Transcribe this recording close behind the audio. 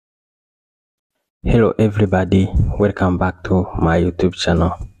Hello everybody, welcome back to my YouTube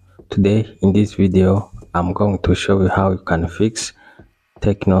channel. Today in this video I'm going to show you how you can fix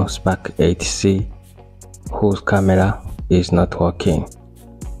Tecno Spark 8C whose camera is not working.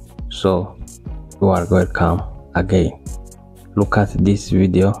 So you are welcome again. Look at this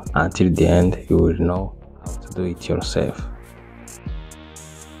video until the end, you will know how to do it yourself.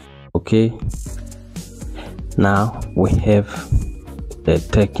 Okay, now we have the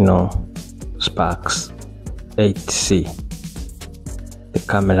Tecno Spark 8C. The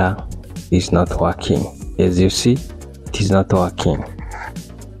camera is not working. As you see, it is not working.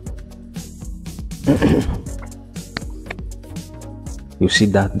 You see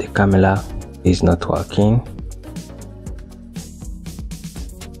that the camera is not working.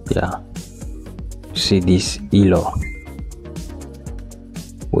 Yeah, you see this yellow.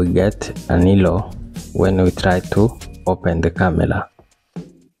 We get an yellow when we try to open the camera.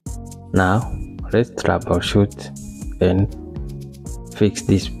 Now let's troubleshoot and fix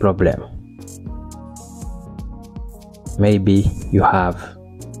this problem. Maybe you have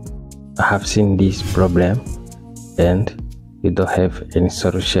seen this problem and you don't have any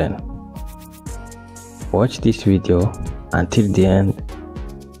solution. Watch this video until the end,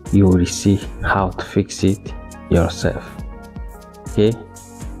 you will see how to fix it yourself. Okay,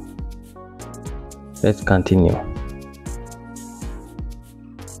 let's continue.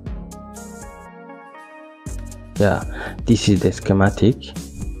 Yeah, this is the schematic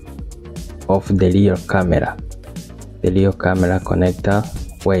of the rear camera. The rear camera connector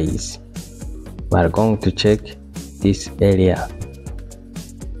ways. We are going to check this area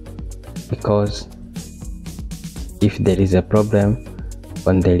because if there is a problem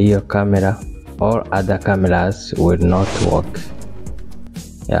on the rear camera, all other cameras will not work.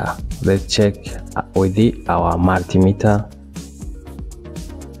 Yeah, let's check with our multimeter.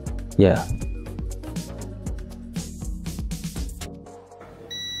 Yeah.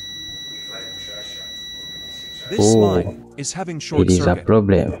 This line is having short it is circuit. a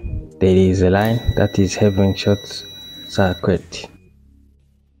problem. There is a line that is having short circuit.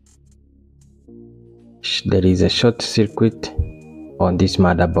 There is a short circuit on this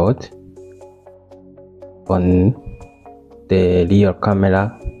motherboard on the rear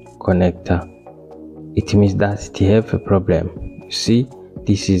camera connector. It means that it have a problem. You see,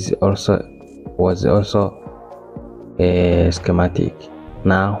 this is was also a schematic.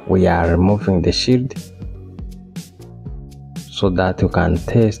 Now we are removing the shield so that you can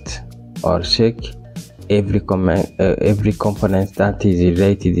test or check every component that is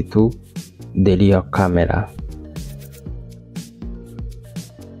related to the rear camera.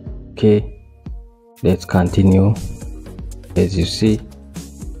 Okay, let's continue. As you see,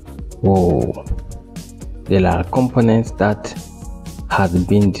 whoa, there are components that had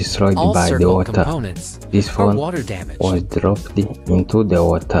been destroyed by the water. This phone was dropped into the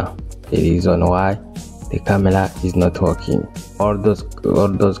water. The reason why the camera is not working. All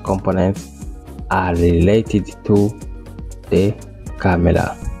those components are related to the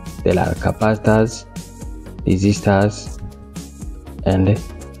camera. There are capacitors, resistors, and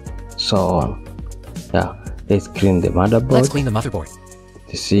so on. Yeah, let's clean the motherboard. Let's clean the motherboard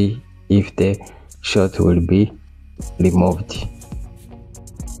to see if the short will be removed.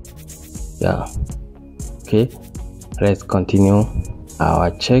 Yeah. Okay, let's continue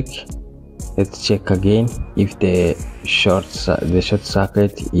our check. Let's check again if the short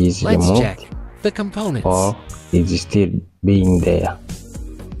circuit is removed. Check the components or is still being there.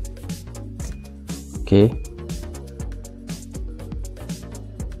 Okay,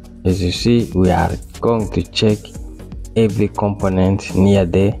 as you see, we are going to check every component near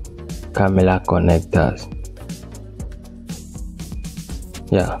the camera connectors.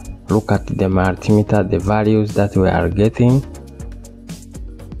 Yeah, look at the multimeter, the values that we are getting.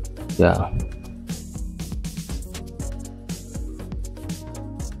 Yeah,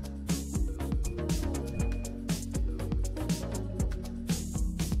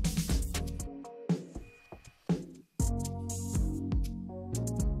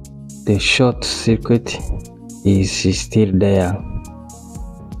 the short circuit is still there.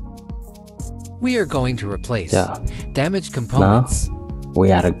 We are going to replace damaged Now components.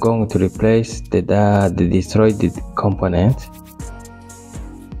 we are going to replace the destroyed component.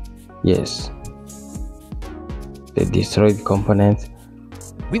 Yes, the destroyed components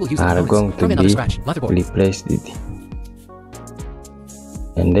are going to be replaced,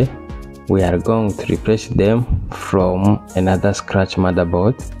 and we are going to replace them from another scratch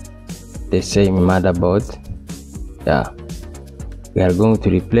motherboard, the same motherboard. Yeah, we are going to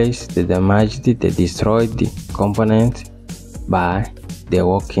replace the damaged, the destroyed component by the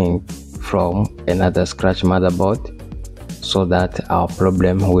working from another scratch motherboard so that our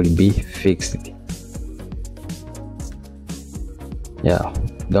problem will be fixed. Yeah,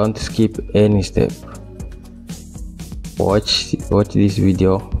 don't skip any step. Watch this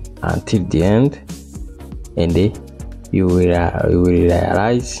video until the end, and you will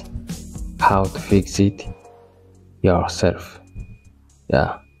realize how to fix it yourself.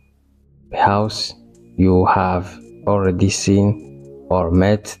 Yeah, because you have already seen or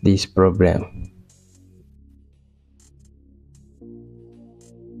met this problem.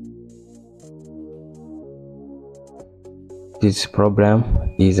 This problem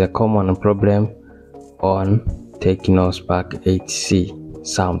is a common problem on Tecno Spark 8C.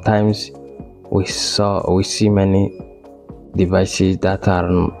 Sometimes we see many devices that are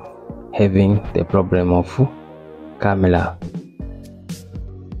having the problem of camera.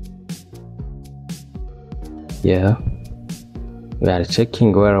 Yeah, we are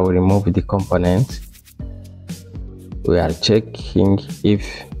checking where we remove the component. We are checking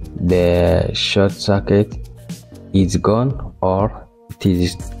if the short circuit is gone or it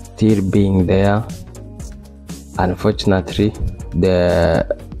is still being there. Unfortunately, the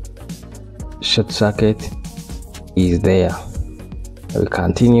short circuit is there. We will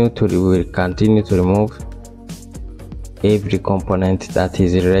continue to remove every component that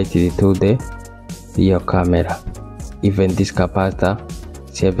is related to your camera. Even this capacitor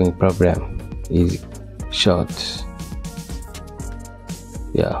is having problem, is short.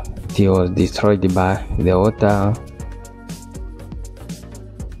 Yeah, it was destroyed by the water.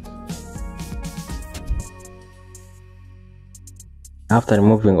 After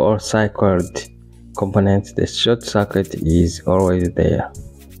removing all cycled components, the short circuit is always there.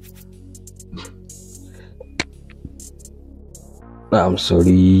 I'm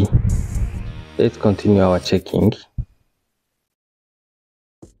sorry. Let's continue our checking.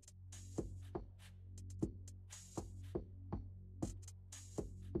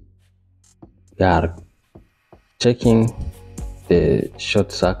 We are checking the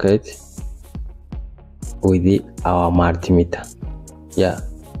short circuit with our multimeter. Yeah,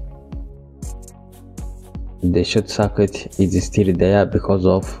 the short circuit is still there because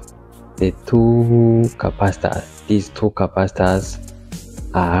of the two capacitors. These two capacitors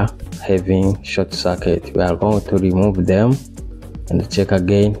are having short circuit. We are going to remove them and check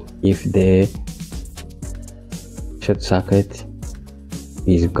again if the short circuit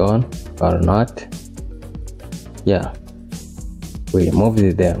is gone or not. Yeah, we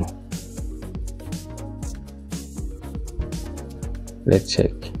removed them. Let's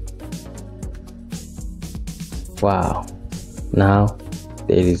check. Wow, now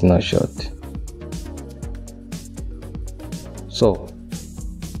there is no short. So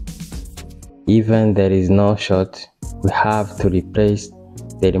even there is no short, we have to replace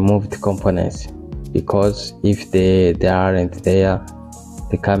the removed components, because if they aren't there,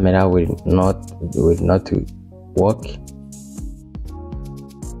 the camera will not work.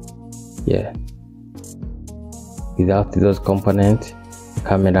 Yeah, without those components, the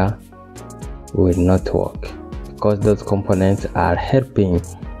camera will not work, because those components are helping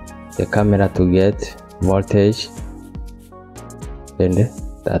the camera to get voltage and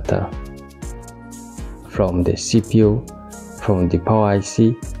data from the CPU, from the power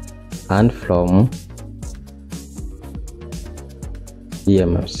IC, and from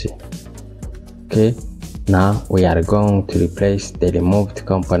eMMC. Okay, now we are going to replace the removed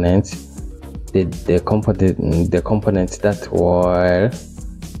components, the components that were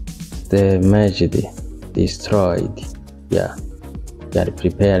damaged, destroyed. Yeah, we are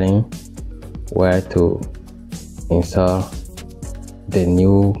preparing where to install the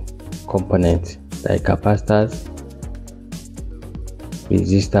new components like capacitors,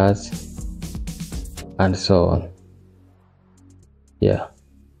 resistors, and so on. Yeah,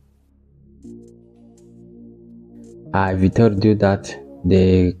 I've told you that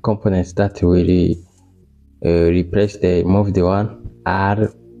the components that we replace the removed one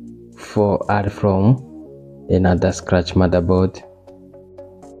are from another scratch motherboard,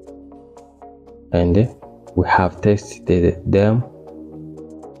 and we have tested them.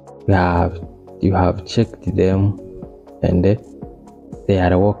 You have checked them, and they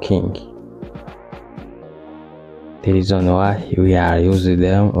are working. The reason why we are using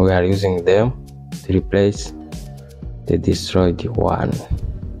them to replace the destroyed one.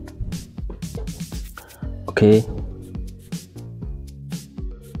 Okay,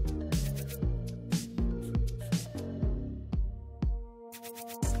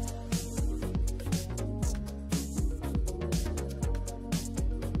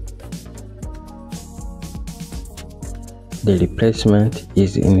 the replacement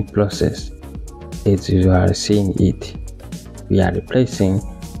is in process. As you are seeing it, we are replacing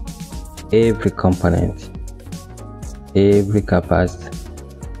every component, every capacitor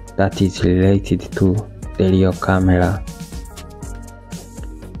that is related to the rear camera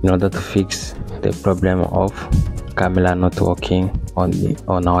in order to fix the problem of camera not working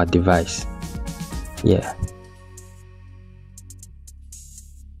on our device. Yeah.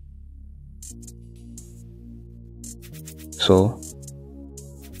 So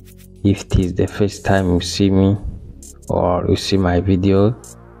if it is the first time you see me or you see my video,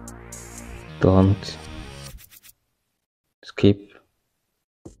 don't skip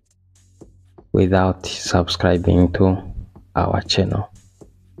without subscribing to our channel.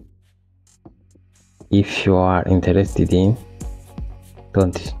 If you are interested in,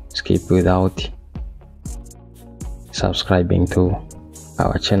 don't skip without subscribing to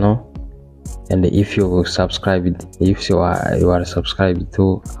our channel. And if you are subscribed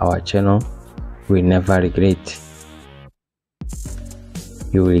to our channel, we never regret.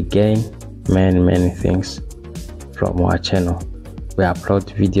 You will gain many things from our channel. We upload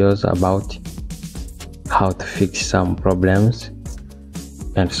videos about how to fix some problems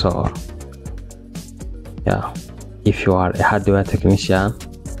and so on. Yeah, if you are a hardware technician,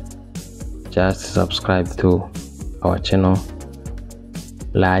 just subscribe to our channel,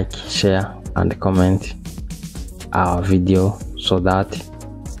 like, share and comment our video so that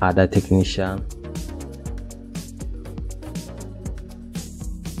other technicians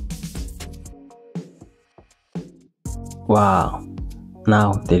wow,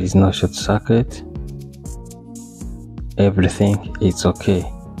 now there is no short circuit, everything is okay.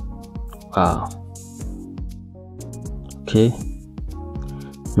 Wow. Okay,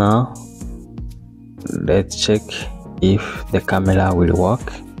 now let's check if the camera will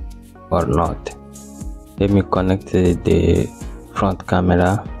work or not. Let me connect the front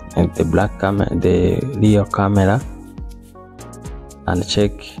camera and the rear camera and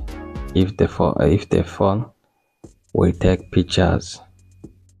check if the phone will take pictures.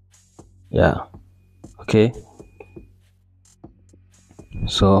 Yeah, okay,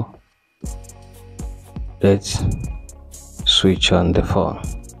 so let's switch on the phone.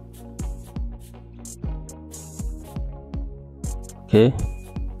 Okay,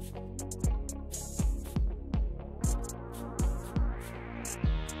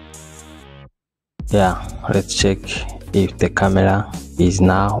 yeah, let's check if the camera is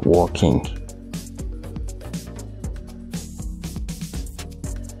now working.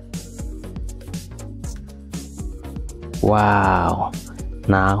 Wow,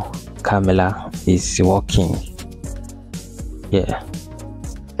 now camera is working. Yeah.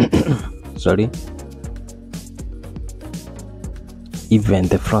 Sorry, even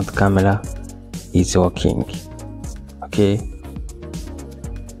the front camera is working. Okay,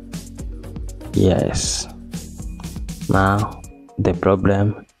 yes, now the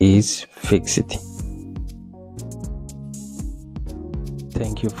problem is fixed.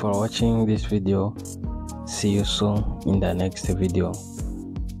 Thank you for watching this video. See you soon in the next video.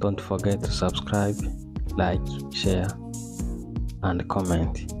 Don't forget to subscribe, like, share and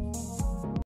comment.